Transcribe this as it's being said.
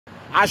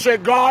I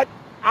said, God,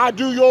 I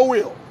do your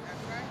will,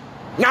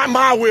 not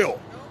my will.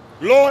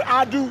 Lord,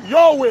 I do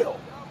your will.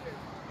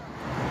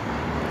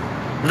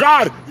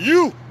 God,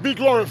 you be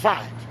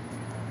glorified.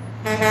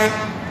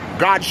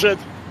 God said,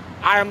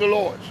 I am the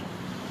Lord's,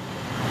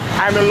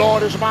 and the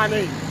Lord is my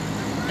name.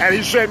 And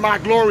he said, my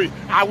glory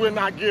I will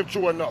not give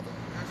to another.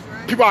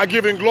 People are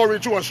giving glory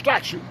to a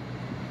statue.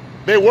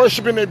 They're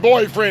worshiping their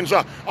boyfriends,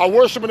 are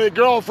worshiping their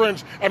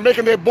girlfriends, and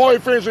making their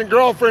boyfriends and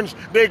girlfriends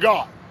their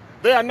God.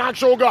 They are not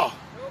your God.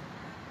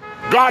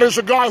 God is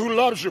a God who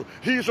loves you.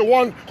 He's the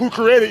one who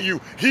created you.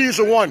 He's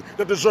the one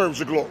that deserves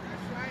the glory.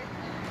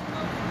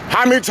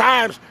 How many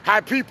times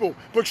have people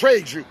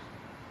betrayed you?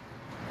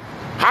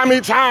 How many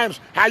times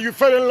have you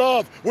fell in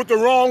love with the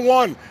wrong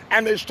one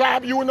and they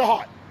stabbed you in the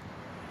heart?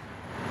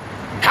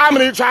 How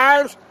many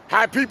times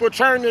have people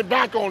turned their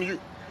back on you?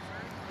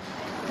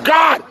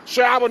 God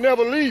said, I will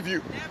never leave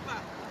you.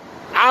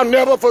 I'll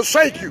never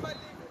forsake you.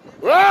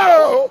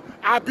 Oh,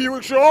 I'll be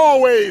with you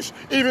always,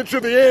 even to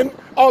the end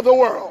of the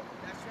world.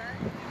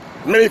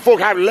 Many folk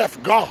have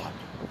left God.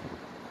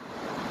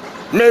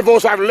 Many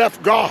folks have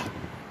left God.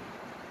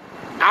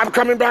 I'm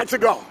coming back to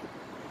God.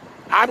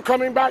 I'm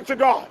coming back to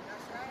God.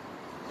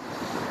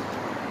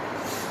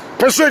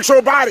 Present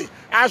your body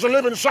as a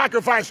living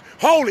sacrifice,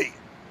 holy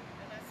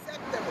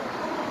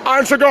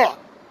unto God.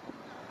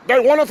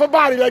 That wonderful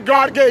body that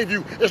God gave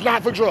you is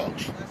not for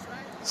drugs.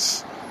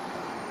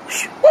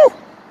 Woo.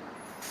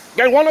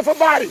 That wonderful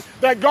body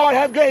that God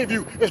has gave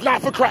you is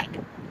not for crack.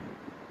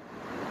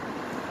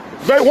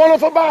 That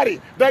wonderful body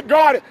that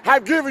God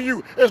has given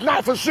you is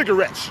not for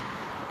cigarettes.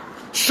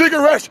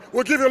 Cigarettes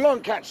will give you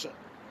lung cancer.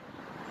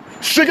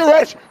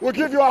 Cigarettes will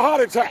give you a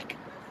heart attack.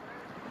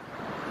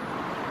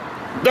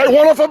 That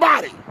wonderful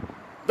body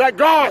that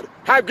God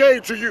has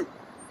gave to you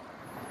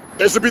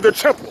is to be the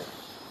temple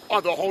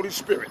of the Holy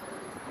Spirit.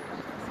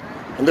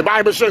 And the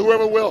Bible says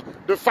whoever will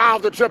defile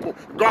the temple,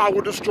 God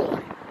will destroy.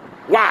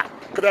 Why?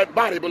 Because that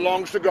body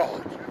belongs to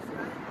God.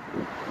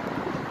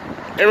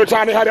 Every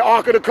time they had the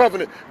Ark of the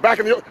Covenant back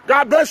in the...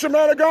 God bless you,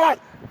 man of God.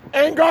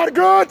 Ain't God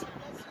good?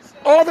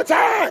 All the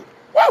time.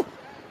 Woo!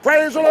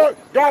 Praise the Lord.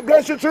 God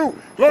bless you too.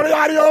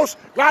 Gloria a Dios.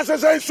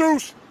 Gracias a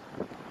Jesus.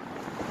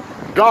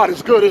 God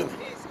is good, isn't he?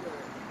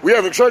 We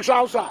have a church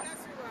outside.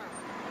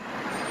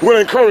 We'll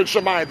encourage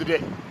somebody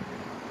today.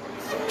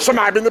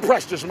 Somebody been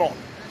depressed this morning.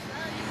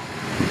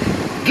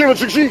 Give it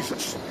to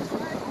Jesus.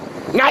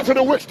 Not to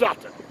the witch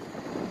doctor.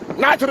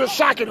 Not to the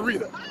psychic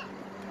reader.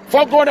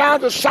 Folk go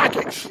down to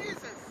psychics.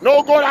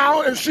 No, go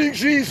down and see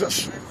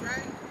Jesus.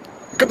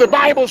 Because the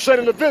Bible said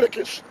in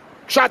Leviticus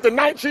chapter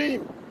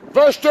 19,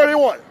 verse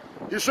 31,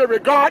 he said,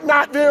 regard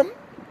not them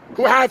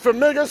who have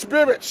familiar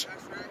spirits,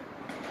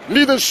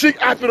 neither seek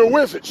after the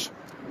wizards.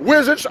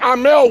 Wizards are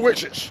male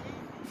witches.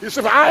 He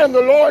said, for I am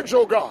the Lord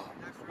your God.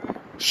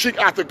 Seek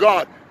after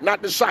God,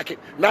 not the psychic,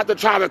 not the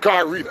tarot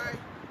card reader.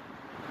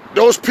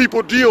 Those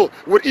people deal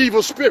with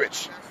evil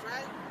spirits.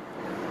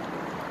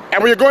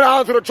 And when you go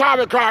down to the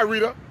tarot card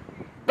reader,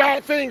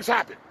 bad things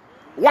happen.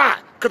 Why?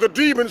 Because the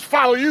demons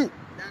follow you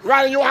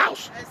right in your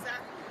house.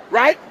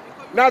 Right?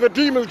 Now the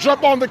demons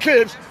jump on the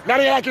kids. Now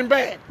they're acting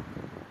bad.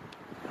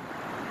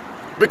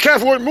 Be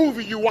careful what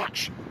movie you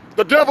watch.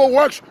 The devil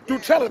works through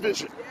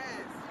television.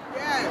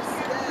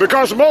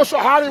 Because most of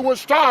Hollywood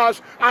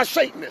stars are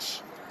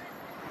Satanists.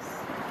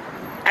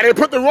 And they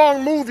put the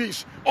wrong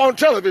movies on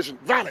television.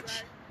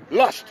 Violence,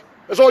 lust.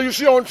 That's all you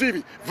see on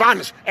TV.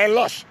 Violence and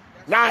lust.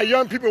 Now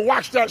young people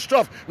watch that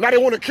stuff. Now they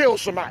want to kill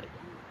somebody.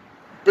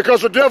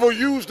 Because the devil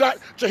used that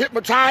to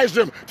hypnotize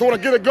them, to want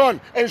to get a gun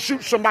and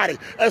shoot somebody.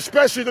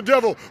 Especially the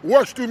devil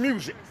works through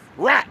music.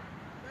 Rap.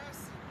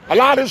 A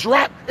lot of this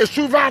rap is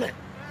too violent.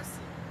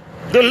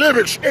 The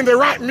lyrics in the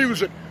rap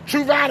music,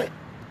 too violent.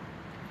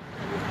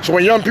 So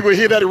when young people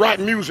hear that rap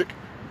music,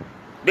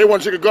 they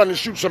want to take a gun and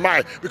shoot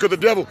somebody because the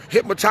devil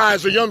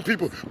hypnotized the young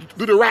people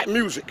through the rap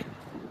music.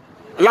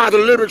 A lot of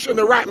the lyrics in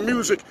the rap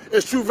music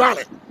is too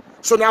violent.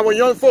 So now when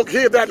young folk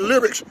hear that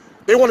lyrics,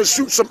 they want to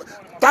shoot some.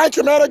 Thank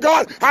you, man of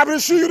God. Happy to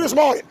see you this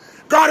morning.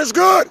 God is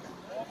good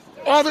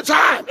all the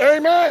time.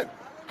 Amen.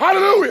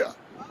 Hallelujah.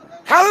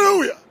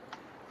 Hallelujah.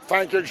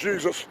 Thank you,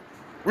 Jesus.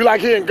 We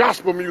like hearing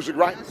gospel music,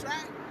 right?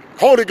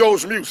 Holy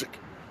Ghost music.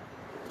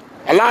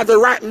 A lot of the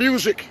rap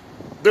music,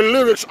 the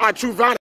lyrics are too violent.